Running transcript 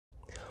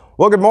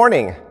Well, good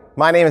morning.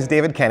 My name is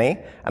David Kenney,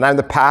 and I'm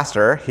the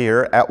pastor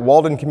here at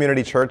Walden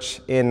Community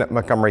Church in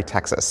Montgomery,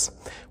 Texas.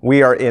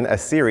 We are in a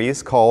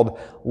series called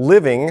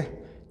Living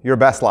Your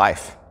Best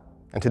Life.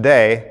 And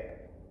today,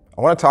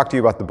 I want to talk to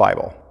you about the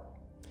Bible.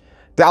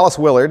 Dallas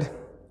Willard,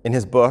 in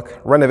his book,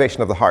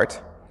 Renovation of the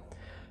Heart,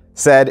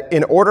 said,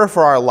 "In order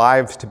for our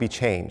lives to be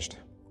changed,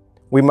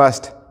 we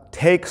must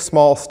take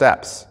small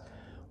steps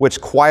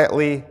which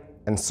quietly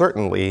and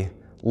certainly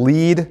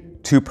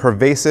lead to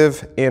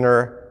pervasive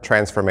inner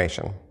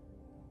transformation."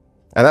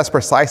 And that's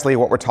precisely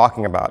what we're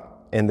talking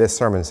about in this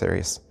sermon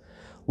series.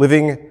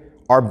 Living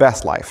our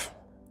best life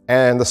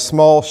and the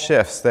small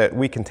shifts that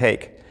we can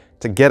take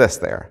to get us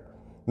there,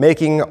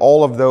 making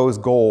all of those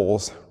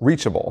goals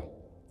reachable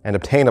and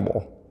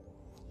obtainable.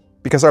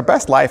 Because our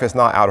best life is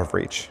not out of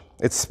reach.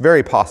 It's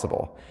very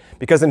possible.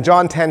 Because in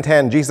John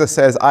 10:10, Jesus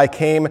says, "I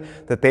came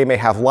that they may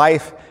have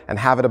life and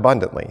have it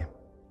abundantly."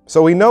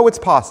 So we know it's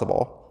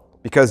possible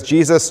because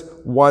Jesus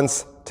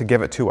wants to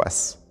give it to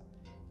us.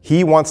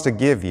 He wants to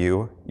give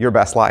you your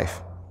best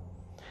life.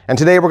 And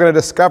today we're going to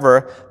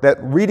discover that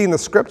reading the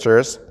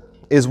scriptures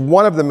is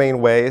one of the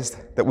main ways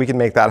that we can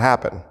make that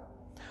happen.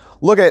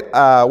 Look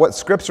at what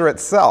scripture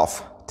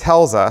itself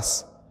tells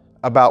us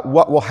about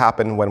what will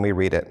happen when we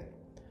read it.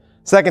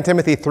 2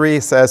 Timothy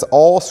 3 says,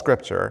 "All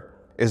scripture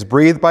is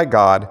breathed by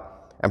God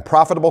and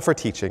profitable for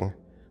teaching,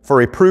 for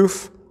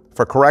reproof,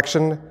 for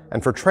correction,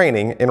 and for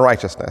training in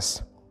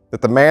righteousness,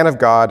 that the man of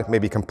God may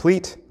be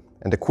complete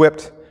and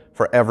equipped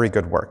for every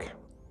good work."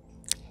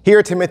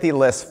 Here, Timothy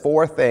lists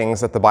 4 things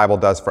that the Bible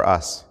does for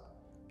us.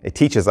 It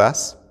teaches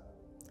us,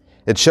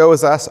 it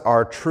shows us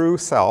our true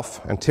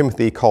self, and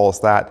Timothy calls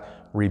that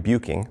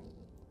rebuking.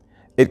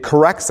 It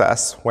corrects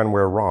us when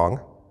we're wrong,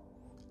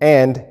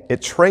 and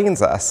it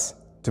trains us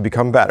to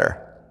become better.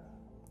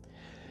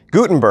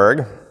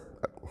 Gutenberg,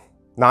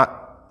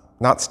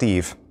 not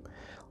Steve,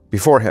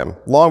 before him,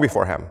 long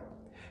before him,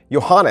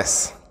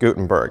 Johannes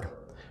Gutenberg,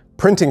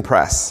 printing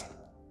press.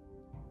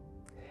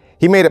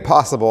 He made it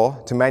possible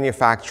to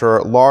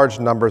manufacture large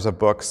numbers of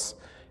books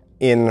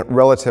in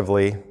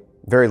relatively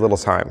very little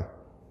time.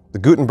 The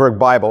Gutenberg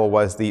Bible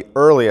was the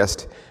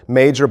earliest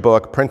major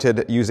book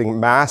printed using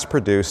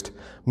mass-produced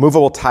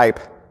movable type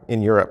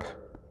in Europe.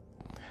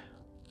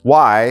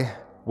 Why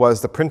was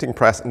the printing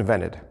press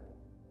invented?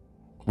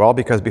 Well,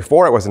 because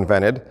before it was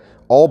invented,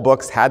 all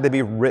books had to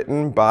be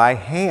written by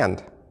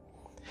hand.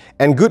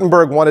 And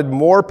Gutenberg wanted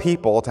more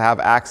people to have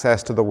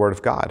access to the Word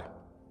of God.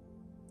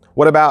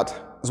 What about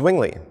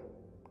Zwingli?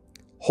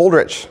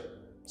 Huldrych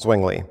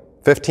Zwingli,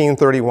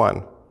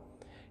 1531.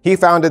 He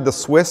founded the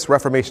Swiss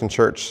Reformation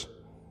Church,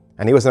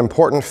 and he was an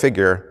important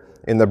figure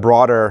in the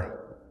broader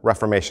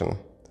Reformation.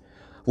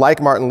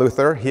 Like Martin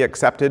Luther, he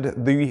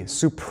accepted the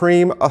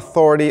supreme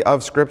authority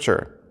of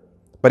Scripture,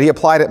 but he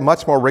applied it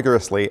much more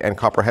rigorously and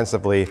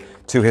comprehensively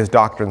to his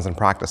doctrines and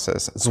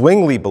practices.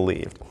 Zwingli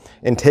believed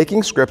in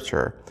taking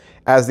Scripture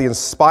as the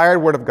inspired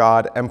Word of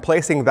God and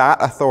placing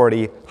that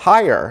authority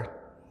higher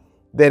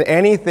than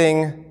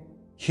anything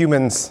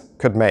humans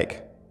could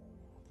make.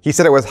 He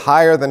said it was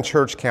higher than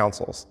church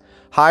councils,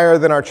 higher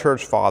than our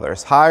church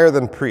fathers, higher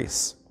than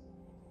priests.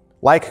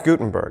 Like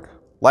Gutenberg,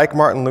 like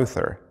Martin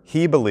Luther,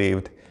 he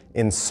believed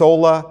in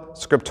sola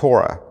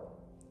scriptura,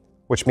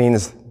 which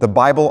means the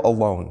Bible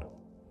alone.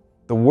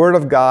 The Word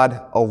of God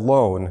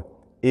alone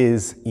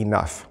is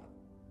enough.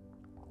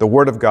 The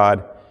Word of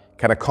God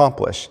can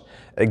accomplish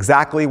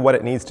exactly what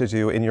it needs to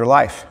do in your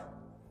life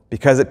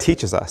because it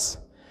teaches us.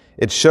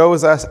 It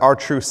shows us our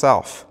true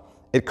self.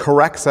 It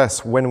corrects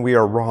us when we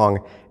are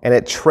wrong, and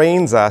it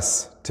trains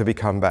us to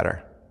become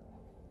better.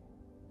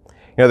 You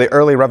know, the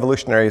early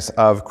revolutionaries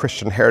of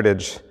Christian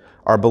heritage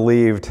are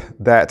believed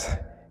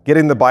that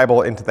getting the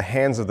Bible into the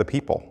hands of the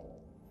people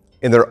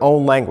in their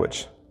own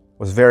language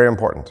was very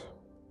important.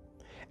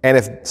 And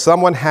if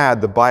someone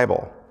had the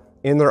Bible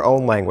in their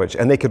own language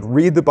and they could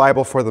read the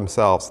Bible for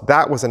themselves,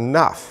 that was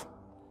enough.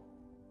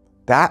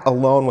 That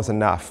alone was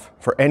enough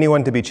for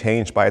anyone to be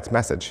changed by its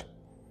message.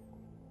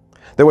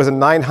 There was a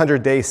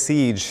 900-day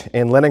siege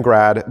in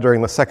Leningrad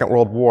during the Second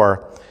World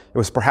War. It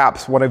was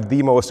perhaps one of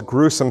the most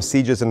gruesome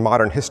sieges in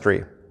modern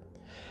history.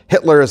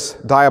 Hitler's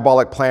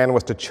diabolic plan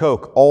was to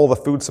choke all the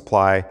food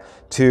supply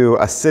to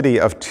a city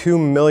of 2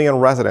 million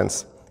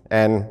residents,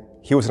 and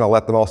he was going to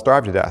let them all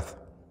starve to death.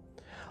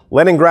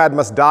 "Leningrad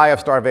must die of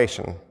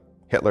starvation,"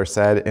 Hitler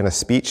said in a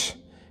speech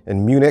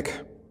in Munich,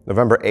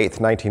 November 8,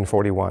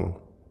 1941.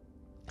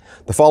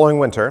 The following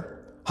winter,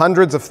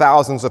 hundreds of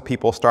thousands of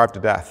people starved to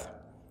death.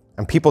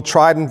 And people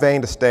tried in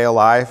vain to stay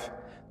alive.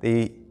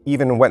 They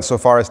even went so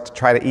far as to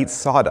try to eat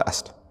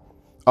sawdust.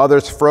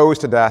 Others froze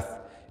to death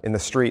in the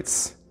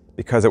streets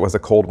because it was a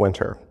cold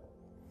winter.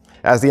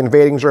 As the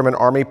invading German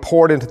army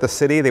poured into the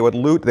city, they would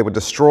loot, they would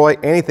destroy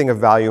anything of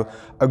value.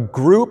 A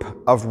group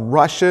of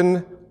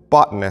Russian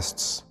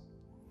botanists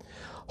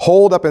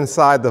holed up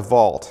inside the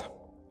vault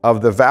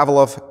of the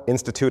Vavilov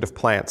Institute of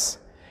Plants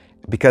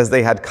because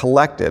they had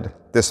collected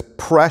this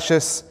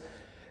precious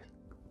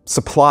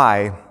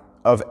supply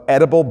of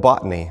edible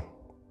botany.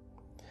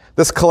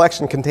 This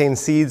collection contains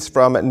seeds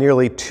from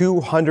nearly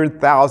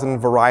 200,000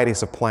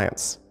 varieties of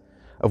plants,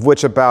 of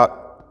which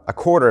about a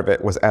quarter of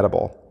it was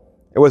edible.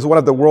 It was one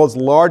of the world's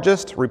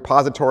largest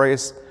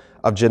repositories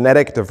of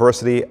genetic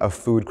diversity of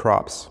food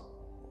crops.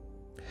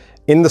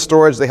 In the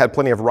storage, they had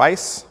plenty of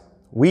rice,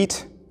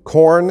 wheat,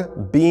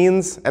 corn,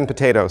 beans, and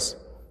potatoes,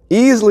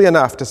 easily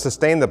enough to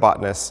sustain the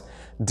botanists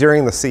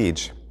during the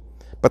siege.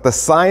 But the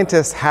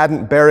scientists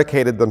hadn't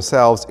barricaded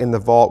themselves in the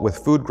vault with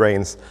food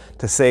grains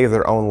to save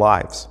their own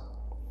lives,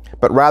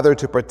 but rather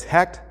to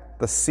protect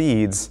the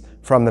seeds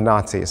from the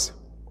Nazis,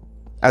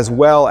 as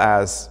well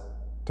as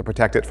to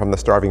protect it from the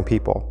starving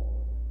people.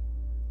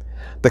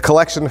 The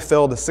collection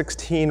filled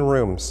 16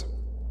 rooms,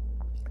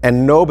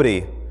 and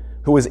nobody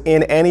who was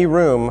in any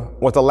room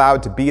was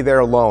allowed to be there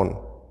alone.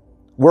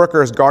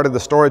 Workers guarded the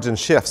storage in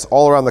shifts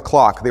all around the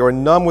clock. They were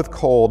numb with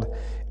cold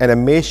and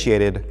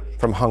emaciated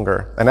from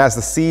hunger. And as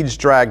the siege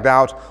dragged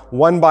out,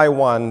 one by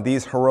one,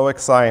 these heroic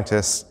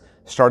scientists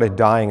started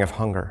dying of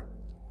hunger.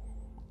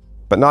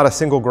 But not a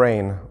single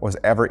grain was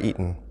ever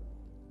eaten.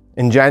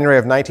 In January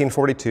of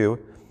 1942,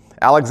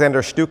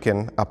 Alexander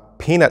Shtukin, a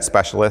peanut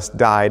specialist,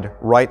 died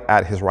right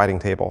at his writing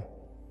table.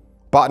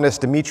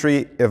 Botanist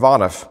Dmitry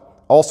Ivanov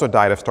also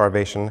died of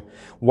starvation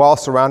while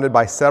surrounded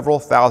by several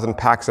thousand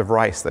packs of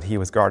rice that he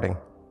was guarding.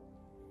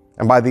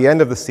 And by the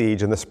end of the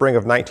siege in the spring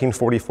of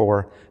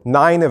 1944,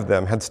 9 of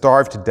them had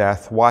starved to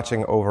death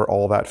watching over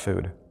all that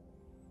food.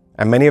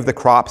 And many of the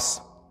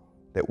crops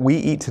that we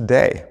eat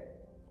today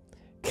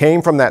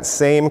came from that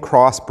same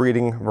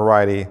crossbreeding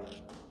variety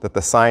that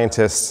the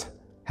scientists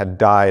had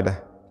died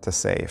to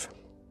save.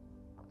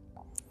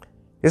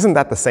 Isn't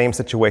that the same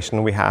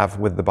situation we have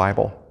with the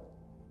Bible?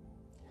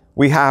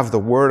 We have the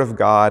Word of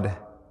God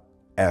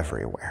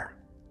everywhere.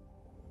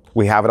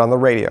 We have it on the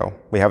radio,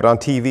 we have it on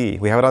TV,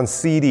 we have it on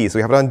CDs,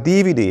 we have it on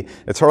DVD,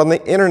 it's heard on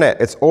the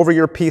internet, it's over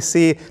your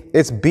PC,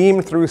 it's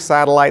beamed through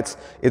satellites,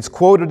 it's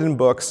quoted in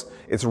books,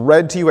 it's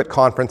read to you at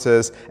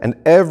conferences, and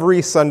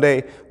every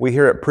Sunday we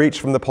hear it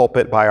preached from the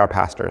pulpit by our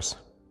pastors.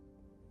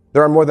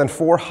 There are more than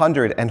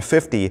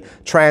 450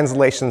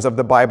 translations of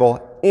the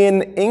Bible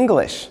in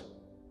English.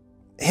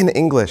 In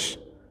English.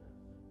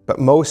 But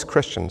most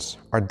Christians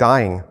are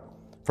dying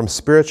from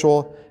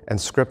spiritual and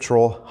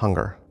scriptural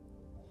hunger.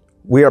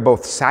 We are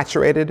both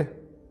saturated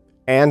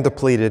and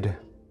depleted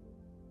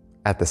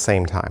at the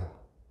same time.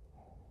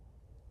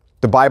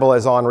 The Bible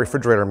is on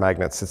refrigerator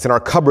magnets. It's in our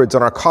cupboards,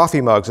 on our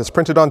coffee mugs. It's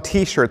printed on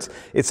t-shirts.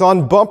 It's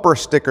on bumper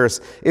stickers.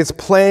 It's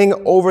playing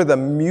over the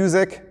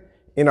music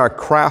in our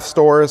craft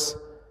stores,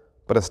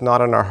 but it's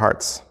not in our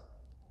hearts.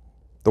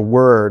 The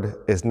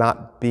Word is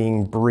not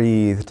being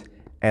breathed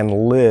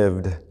and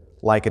lived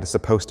like it is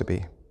supposed to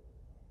be.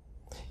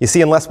 You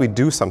see, unless we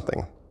do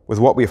something with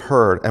what we've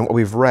heard and what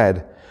we've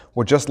read,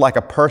 we're just like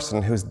a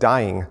person who's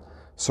dying,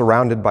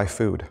 surrounded by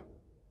food.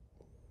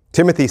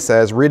 Timothy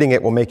says reading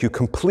it will make you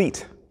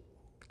complete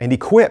and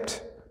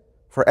equipped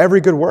for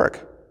every good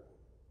work.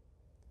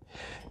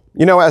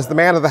 You know, as the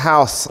man of the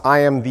house, I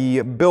am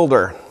the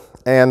builder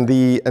and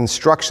the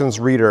instructions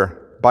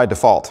reader by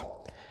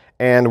default.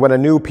 And when a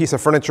new piece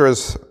of furniture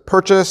is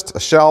purchased, a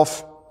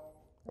shelf,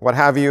 what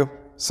have you,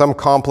 some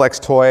complex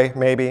toy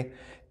maybe,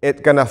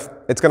 it's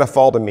gonna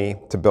fall to me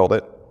to build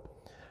it.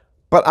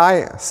 But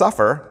I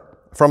suffer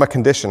from a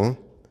condition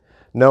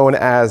known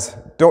as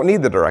don't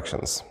need the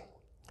directions.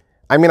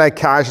 I mean, I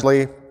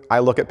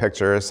look at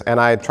pictures and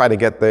I try to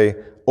get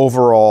the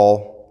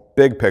overall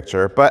big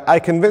picture, but I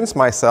convince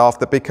myself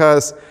that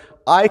because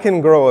I can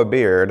grow a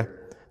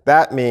beard,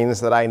 that means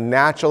that I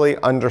naturally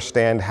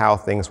understand how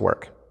things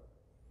work.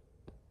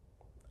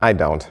 I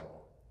don't.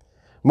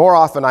 More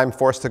often, I'm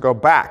forced to go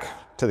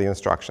back to the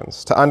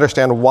instructions to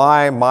understand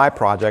why my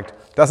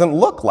project doesn't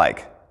look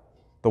like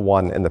the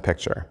one in the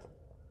picture.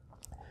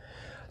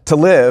 To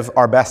live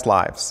our best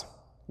lives,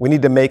 we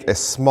need to make a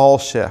small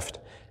shift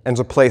and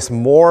to place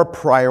more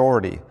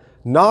priority,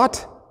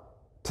 not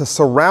to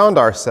surround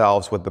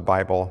ourselves with the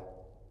Bible,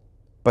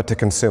 but to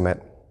consume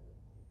it,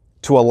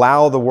 to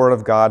allow the Word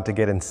of God to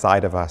get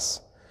inside of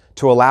us,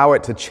 to allow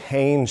it to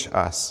change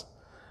us.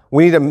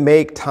 We need to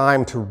make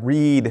time to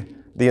read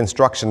the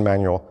instruction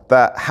manual,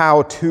 the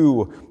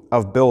how-to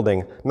of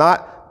building,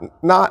 not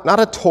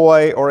a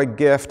toy or a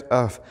gift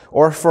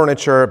or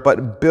furniture,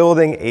 but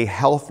building a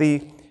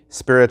healthy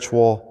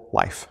spiritual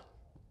life.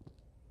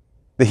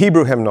 The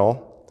Hebrew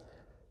hymnal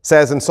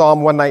says in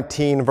Psalm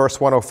 119, verse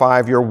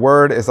 105, "Your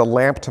word is a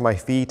lamp to my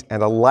feet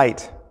and a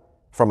light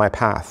for my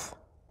path."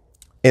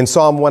 In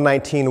Psalm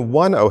 119,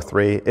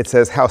 103, it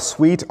says, "How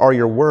sweet are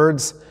your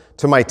words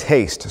to my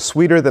taste,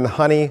 sweeter than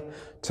honey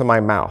to my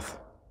mouth."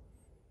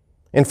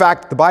 In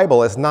fact, the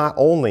Bible is not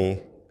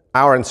only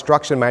our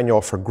instruction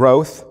manual for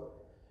growth,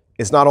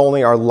 it's not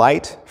only our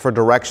light for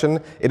direction,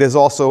 it is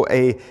also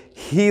a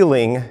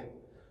healing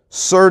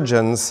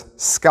surgeon's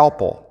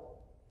scalpel.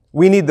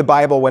 We need the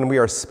Bible when we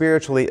are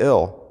spiritually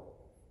ill.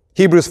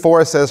 Hebrews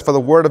 4 says, "For the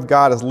word of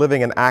God is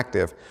living and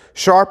active,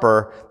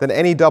 sharper than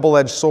any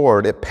double-edged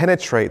sword. It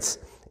penetrates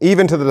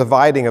even to the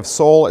dividing of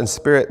soul and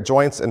spirit,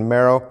 joints and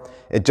marrow.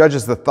 It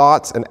judges the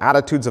thoughts and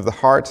attitudes of the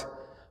heart.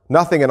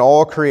 Nothing in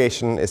all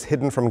creation is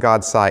hidden from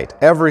God's sight.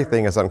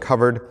 Everything is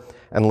uncovered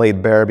and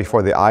laid bare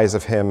before the eyes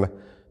of him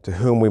to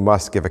whom we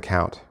must give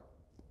account.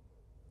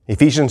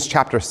 Ephesians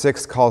chapter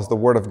 6 calls the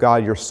word of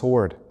God your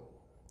sword.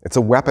 It's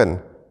a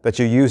weapon that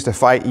you use to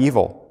fight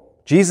evil.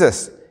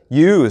 Jesus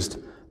used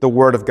the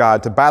word of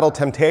God to battle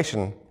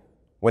temptation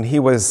when he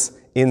was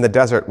in the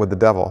desert with the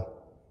devil.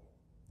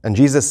 And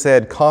Jesus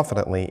said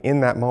confidently in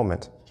that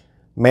moment,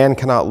 "Man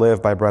cannot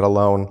live by bread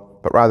alone,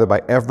 but rather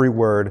by every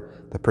word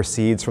that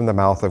proceeds from the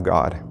mouth of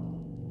God."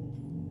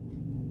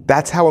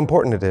 That's how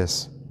important it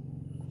is.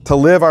 To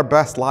live our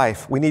best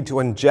life, we need to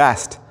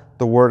ingest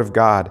the Word of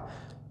God.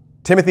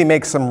 Timothy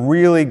makes some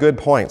really good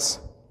points.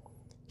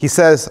 He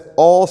says,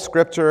 all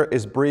Scripture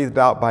is breathed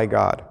out by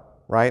God,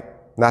 right?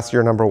 And that's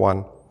your number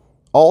one.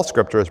 All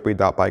Scripture is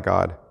breathed out by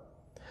God.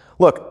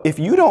 Look, if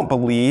you don't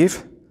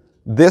believe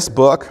this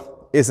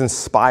book is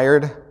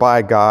inspired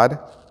by God,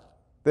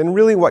 then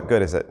really what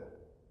good is it,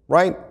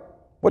 right?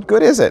 What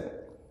good is it?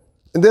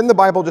 And then the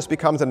Bible just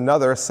becomes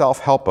another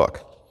self-help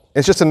book.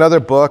 It's just another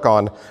book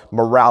on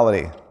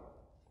morality.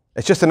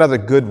 It's just another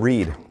good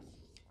read.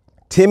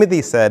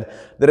 Timothy said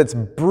that it's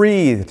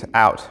breathed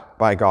out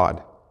by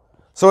God.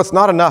 So it's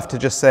not enough to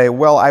just say,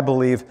 well, I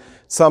believe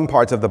some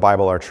parts of the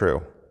Bible are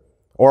true.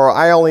 Or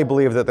I only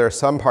believe that there are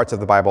some parts of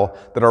the Bible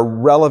that are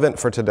relevant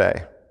for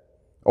today.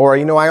 Or,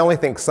 I only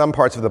think some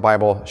parts of the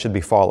Bible should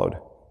be followed.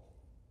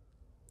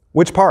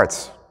 Which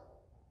parts?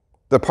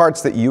 The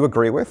parts that you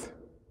agree with?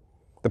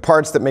 The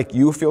parts that make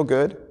you feel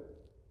good?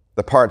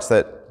 The parts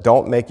that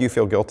don't make you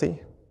feel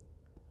guilty?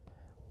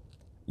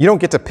 You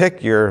don't get to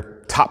pick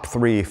your top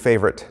 3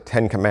 favorite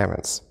 10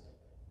 commandments.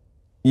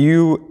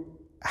 You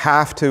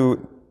have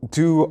to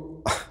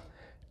do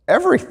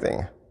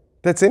everything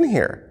that's in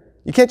here.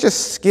 You can't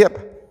just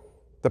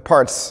skip the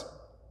parts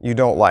you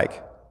don't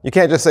like. You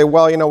can't just say,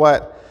 well, you know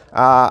what?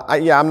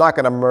 I'm not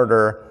going to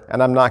murder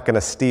and I'm not going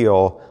to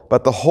steal,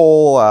 but the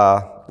whole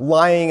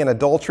lying and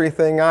adultery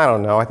thing, I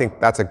don't know. I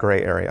think that's a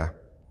gray area.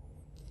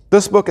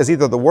 This book is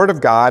either the Word of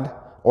God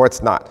or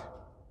it's not.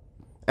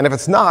 And if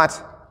it's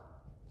not,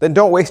 then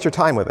don't waste your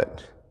time with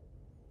it.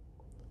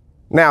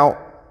 Now,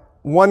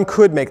 one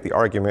could make the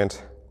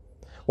argument,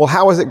 well,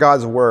 how is it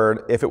God's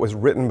Word if it was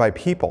written by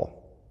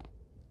people?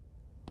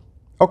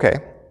 Okay.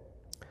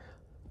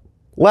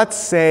 Let's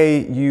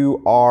say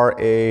you are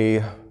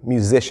a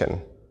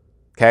musician.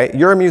 Okay?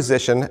 You're a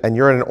musician and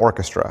you're in an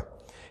orchestra.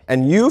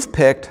 And you've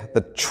picked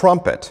the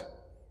trumpet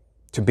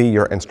to be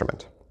your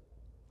instrument.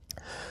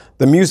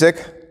 The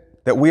music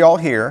that we all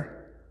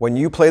hear when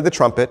you play the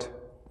trumpet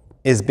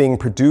is being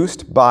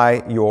produced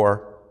by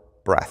your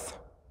breath,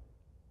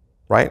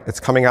 right? It's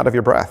coming out of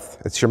your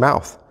breath. It's your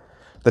mouth.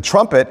 The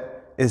trumpet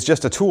is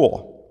just a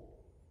tool.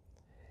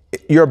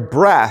 Your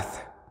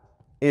breath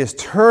is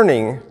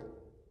turning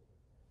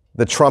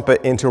the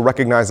trumpet into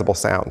recognizable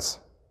sounds.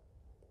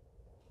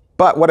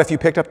 But what if you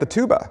picked up the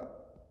tuba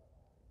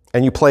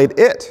and you played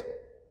it?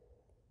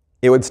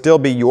 It would still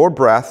be your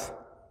breath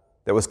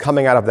that was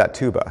coming out of that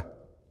tuba.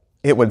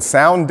 It would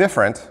sound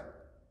different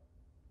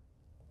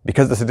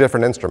because it's a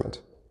different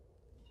instrument.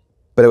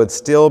 But it would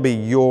still be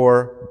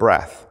your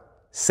breath.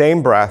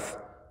 Same breath,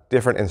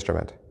 different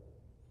instrument.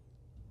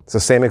 It's the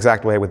same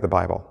exact way with the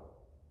Bible.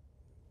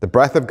 The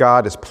breath of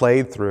God is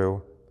played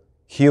through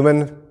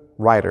human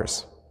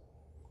writers.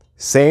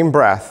 Same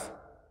breath,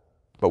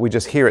 but we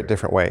just hear it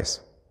different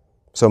ways.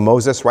 So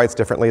Moses writes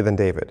differently than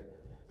David,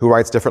 who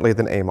writes differently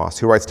than Amos,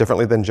 who writes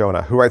differently than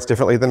Jonah, who writes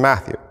differently than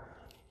Matthew.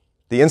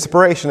 The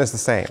inspiration is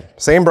the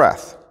same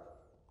breath,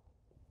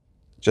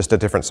 just a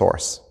different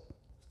source.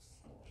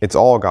 It's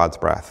all God's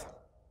breath.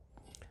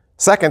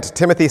 Second,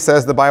 Timothy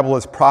says the Bible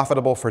is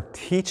profitable for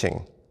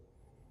teaching.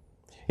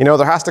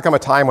 There has to come a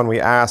time when we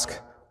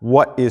ask,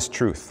 what is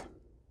truth?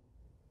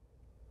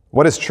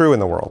 What is true in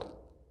the world?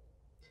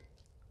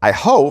 I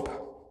hope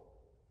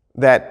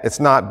that it's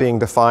not being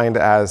defined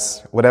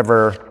as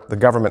whatever the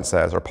government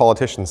says, or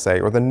politicians say,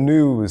 or the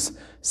news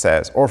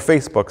says, or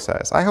Facebook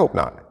says. I hope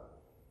not.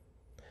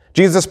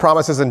 Jesus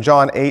promises in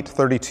John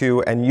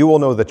 8:32, and you will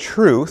know the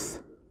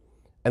truth,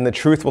 and the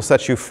truth will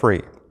set you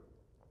free.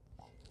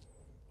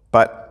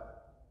 But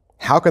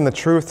how can the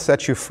truth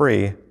set you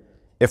free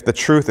if the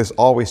truth is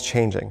always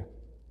changing?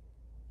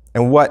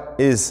 And what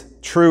is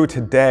true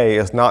today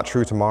is not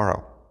true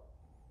tomorrow.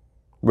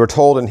 We're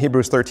told in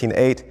Hebrews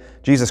 13:8,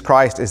 Jesus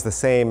Christ is the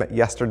same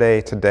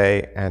yesterday,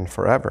 today, and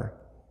forever.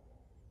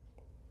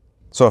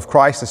 So if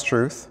Christ is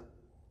truth,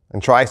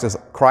 and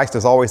Christ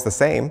is always the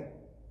same,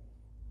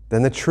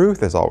 then the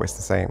truth is always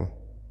the same.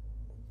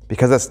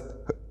 Because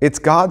it's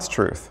God's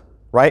truth,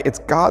 right? It's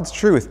God's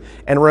truth.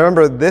 And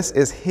remember, this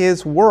is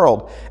His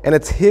world, and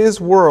it's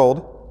His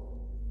world,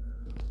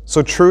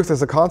 so truth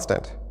is a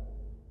constant.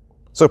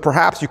 So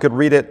perhaps you could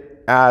read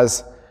it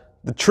as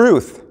the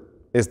truth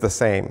is the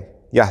same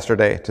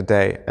yesterday,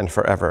 today, and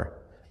forever.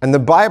 And the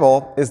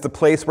Bible is the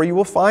place where you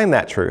will find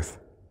that truth.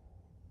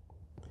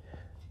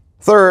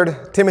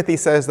 Third, Timothy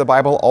says the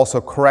Bible also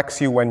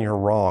corrects you when you're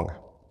wrong.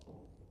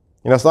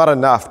 It's not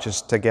enough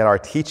just to get our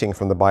teaching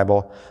from the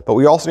Bible, but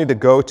we also need to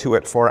go to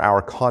it for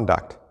our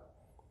conduct.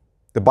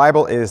 The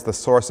Bible is the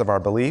source of our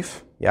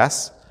belief,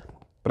 yes,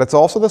 but it's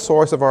also the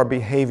source of our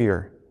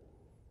behavior.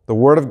 The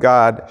Word of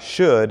God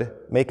should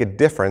make a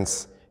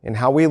difference in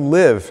how we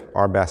live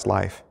our best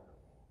life.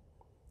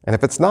 And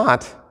if it's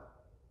not,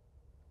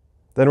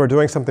 then we're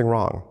doing something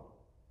wrong.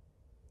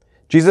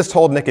 Jesus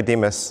told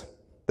Nicodemus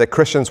that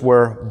Christians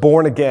were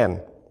born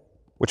again,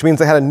 which means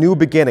they had a new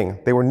beginning.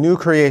 They were new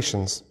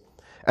creations.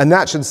 And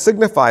that should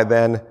signify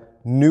then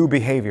new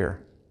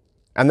behavior.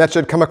 And that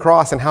should come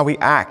across in how we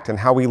act and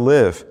how we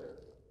live.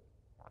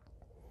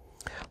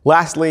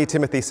 Lastly,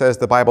 Timothy says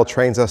the Bible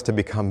trains us to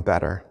become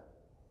better.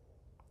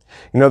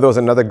 You know, there was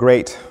another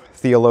great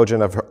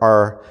theologian of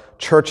our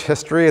church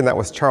history, and that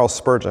was Charles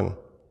Spurgeon.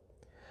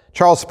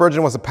 Charles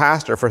Spurgeon was a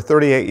pastor for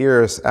 38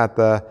 years at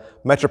the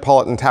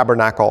Metropolitan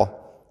Tabernacle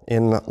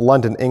in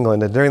London,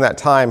 England. And during that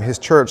time, his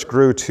church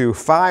grew to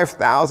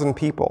 5,000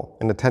 people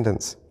in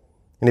attendance.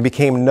 And he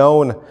became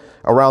known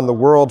around the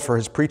world for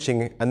his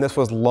preaching, and this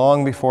was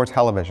long before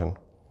television.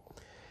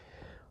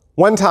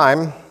 One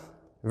time,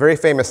 very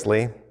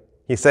famously,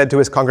 he said to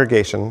his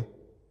congregation,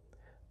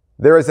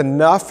 "There is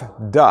enough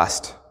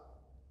dust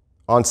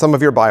on some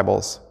of your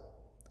Bibles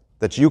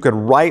that you could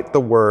write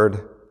the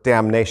word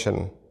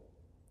damnation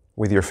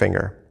with your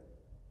finger."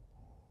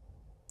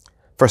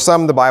 For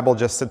some, the Bible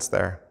just sits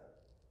there,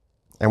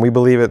 and we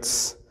believe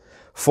it's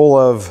full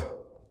of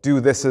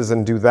do thises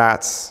and do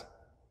that's,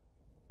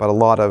 but a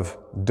lot of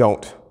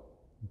don't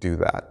do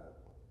that.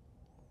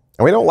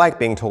 And we don't like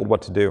being told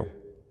what to do.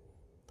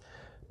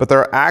 But there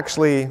are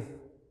actually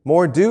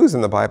more do's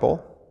in the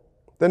Bible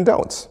than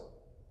don'ts.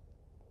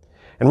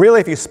 And really,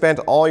 if you spent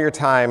all your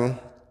time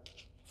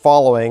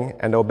following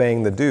and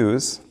obeying the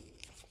do's,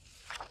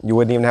 you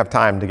wouldn't even have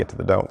time to get to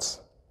the don'ts.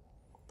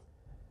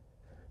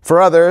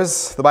 For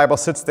others, the Bible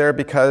sits there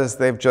because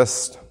they've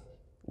just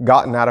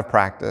gotten out of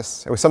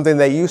practice. It was something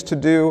they used to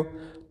do,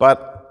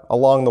 but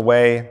along the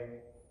way,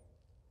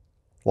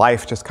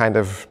 life just kind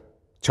of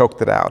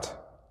choked it out.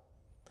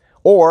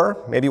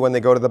 Or maybe when they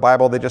go to the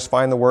Bible, they just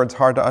find the words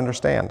hard to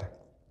understand.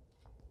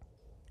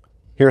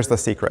 Here's the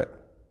secret.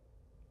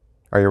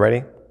 Are you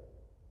ready?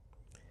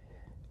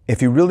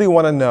 If you really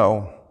want to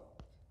know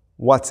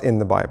what's in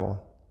the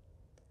Bible,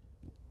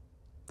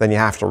 then you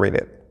have to read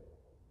it.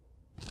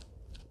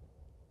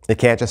 It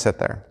can't just sit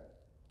there.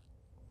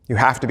 You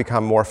have to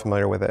become more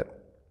familiar with it.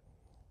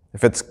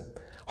 If it's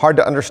hard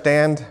to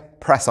understand,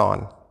 press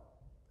on.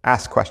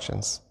 Ask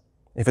questions.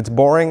 If it's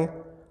boring,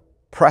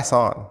 press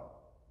on.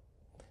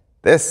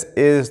 This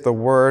is the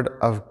Word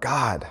of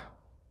God.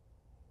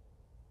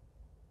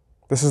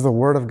 This is the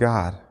Word of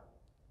God.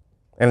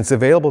 And it's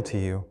available to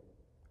you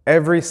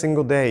every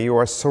single day. You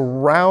are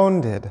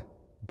surrounded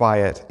by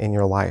it in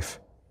your life.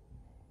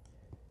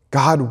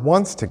 God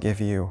wants to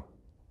give you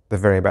the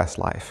very best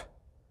life.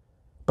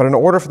 But in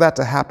order for that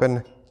to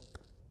happen,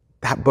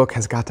 that book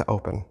has got to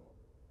open.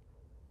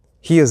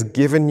 He has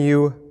given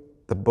you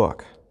the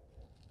book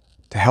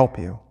to help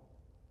you.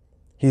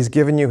 He's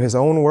given you His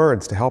own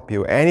words to help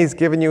you, and He's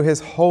given you His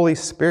Holy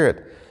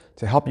Spirit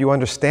to help you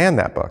understand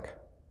that book.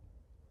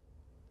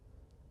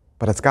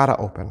 But it's got to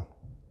open.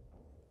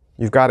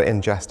 You've got to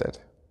ingest it.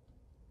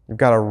 You've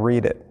got to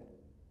read it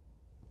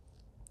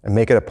and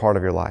make it a part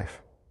of your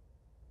life.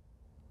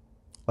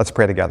 Let's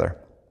pray together.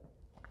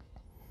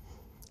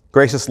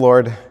 Gracious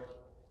Lord,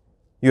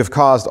 you have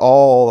caused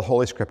all the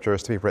Holy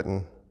Scriptures to be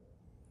written.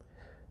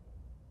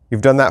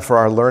 You've done that for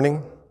our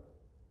learning,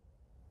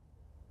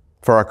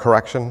 for our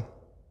correction,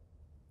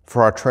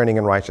 for our training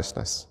in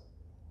righteousness.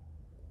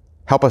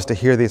 Help us to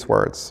hear these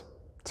words,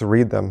 to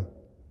read them,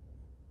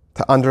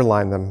 to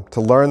underline them,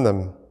 to learn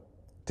them,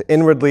 to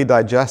inwardly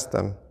digest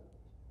them,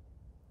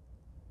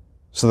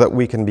 so that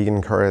we can be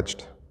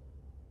encouraged,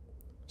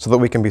 so that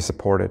we can be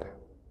supported.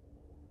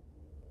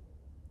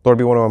 Lord,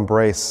 we want to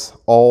embrace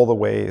all the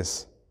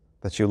ways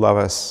that you love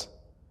us.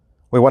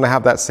 We want to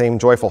have that same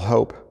joyful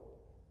hope.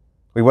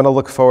 We want to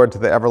look forward to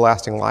the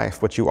everlasting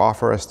life which you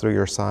offer us through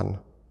your Son.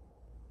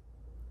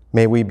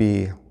 May we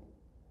be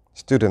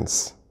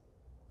students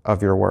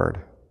of your word.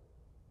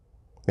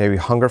 May we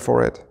hunger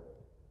for it.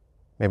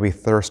 May we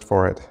thirst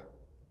for it.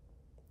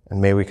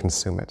 And may we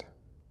consume it.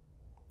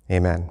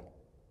 Amen.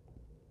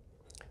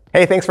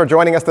 Hey, thanks for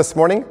joining us this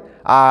morning.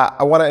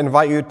 I want to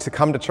invite you to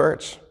come to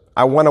church.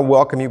 I want to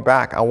welcome you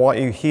back. I want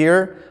you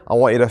here. I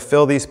want you to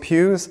fill these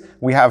pews.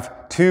 We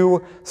have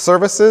two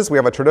services. We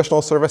have a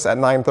traditional service at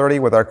 9:30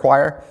 with our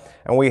choir,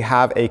 and we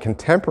have a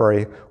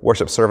contemporary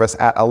worship service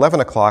at 11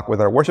 o'clock with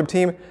our worship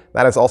team.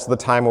 That is also the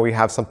time where we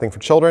have something for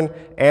children,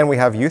 and we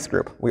have youth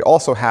group. We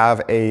also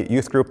have a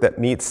youth group that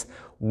meets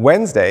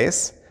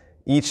Wednesdays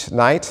each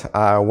night,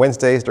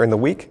 Wednesdays during the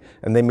week,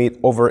 and they meet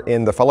over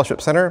in the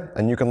Fellowship Center,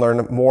 and you can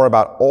learn more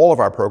about all of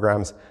our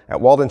programs at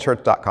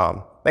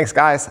waldenchurch.com. Thanks,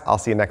 guys. I'll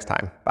see you next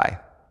time. Bye.